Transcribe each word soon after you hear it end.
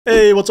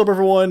Hey, what's up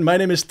everyone? My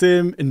name is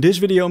Tim. In this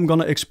video I'm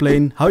gonna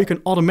explain how you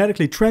can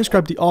automatically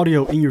transcribe the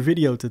audio in your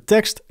video to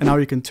text and how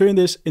you can turn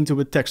this into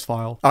a text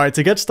file. Alright,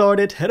 to get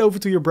started, head over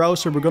to your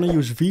browser. We're gonna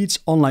use VEED's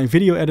online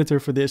video editor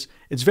for this.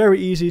 It's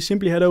very easy.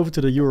 Simply head over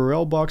to the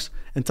URL box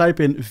and type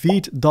in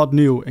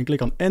veed.new and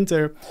click on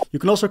enter. You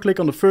can also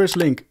click on the first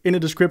link in the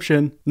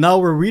description. Now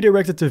we're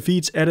redirected to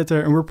VEED's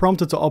editor and we're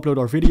prompted to upload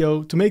our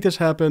video. To make this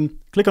happen,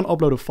 click on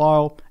upload a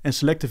file and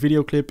select the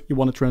video clip you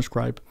want to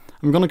transcribe.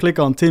 I'm gonna click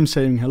on Tim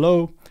saying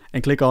hello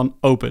and click on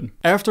open.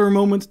 After a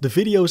moment, the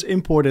video is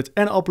imported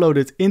and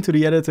uploaded into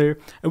the editor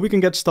and we can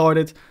get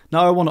started.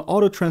 Now I want to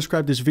auto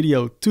transcribe this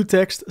video to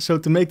text. So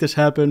to make this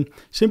happen,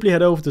 simply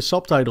head over to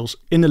subtitles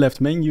in the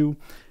left menu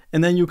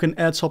and then you can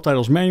add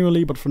subtitles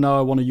manually. But for now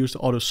I want to use the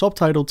auto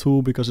subtitle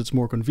tool because it's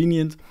more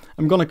convenient.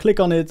 I'm gonna click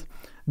on it,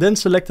 then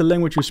select the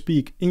language you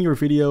speak in your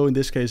video. In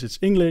this case, it's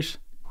English.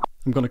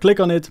 I'm gonna click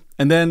on it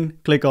and then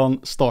click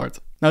on start.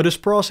 Now this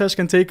process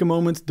can take a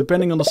moment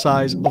depending on the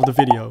size of the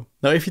video.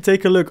 Now if you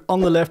take a look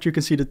on the left, you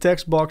can see the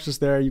text boxes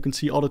there. You can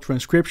see all the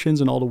transcriptions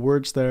and all the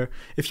words there.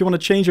 If you want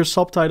to change your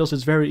subtitles,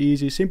 it's very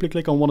easy. Simply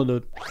click on one of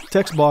the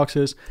text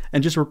boxes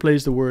and just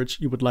replace the words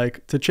you would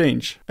like to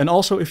change. And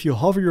also if you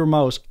hover your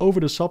mouse over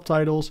the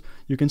subtitles,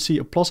 you can see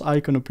a plus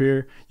icon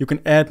appear. You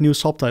can add new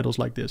subtitles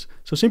like this.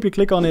 So simply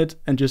click on it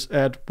and just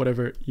add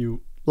whatever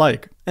you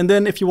like. And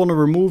then if you want to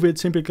remove it,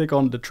 simply click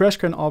on the trash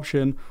can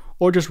option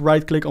or just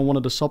right click on one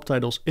of the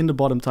subtitles in the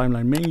bottom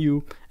timeline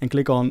menu and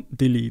click on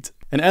delete.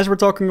 And as we're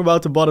talking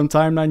about the bottom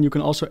timeline, you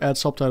can also add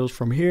subtitles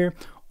from here,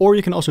 or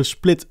you can also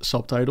split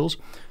subtitles.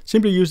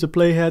 Simply use the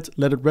playhead,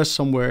 let it rest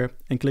somewhere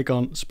and click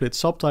on split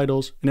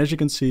subtitles. And as you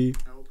can see,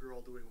 I hope you're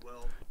all doing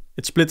well.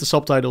 It split the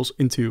subtitles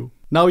in two.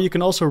 Now you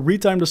can also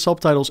retime the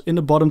subtitles in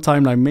the bottom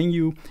timeline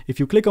menu. If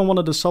you click on one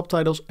of the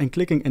subtitles and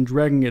clicking and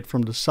dragging it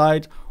from the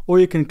side, or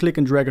you can click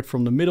and drag it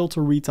from the middle to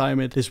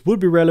retime it. This would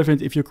be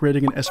relevant if you're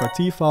creating an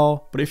SRT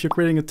file, but if you're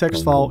creating a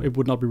text file, it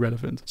would not be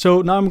relevant.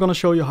 So now I'm going to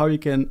show you how you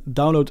can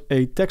download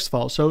a text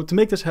file. So to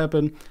make this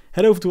happen,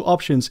 head over to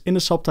options in the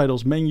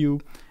subtitles menu,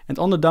 and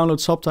on the download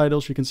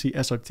subtitles, you can see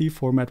SRT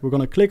format. We're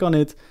going to click on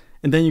it,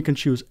 and then you can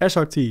choose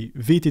SRT,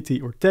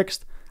 VTT, or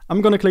text. I'm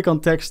going to click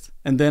on text,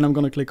 and then I'm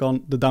going to click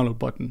on the download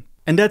button.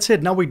 And that's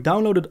it. Now we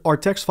downloaded our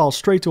text file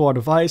straight to our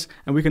device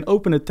and we can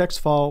open a text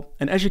file.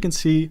 And as you can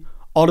see,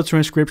 all the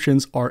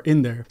transcriptions are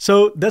in there.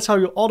 So that's how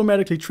you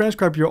automatically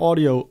transcribe your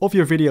audio of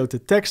your video to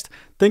text.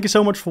 Thank you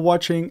so much for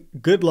watching.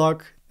 Good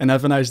luck and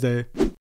have a nice day.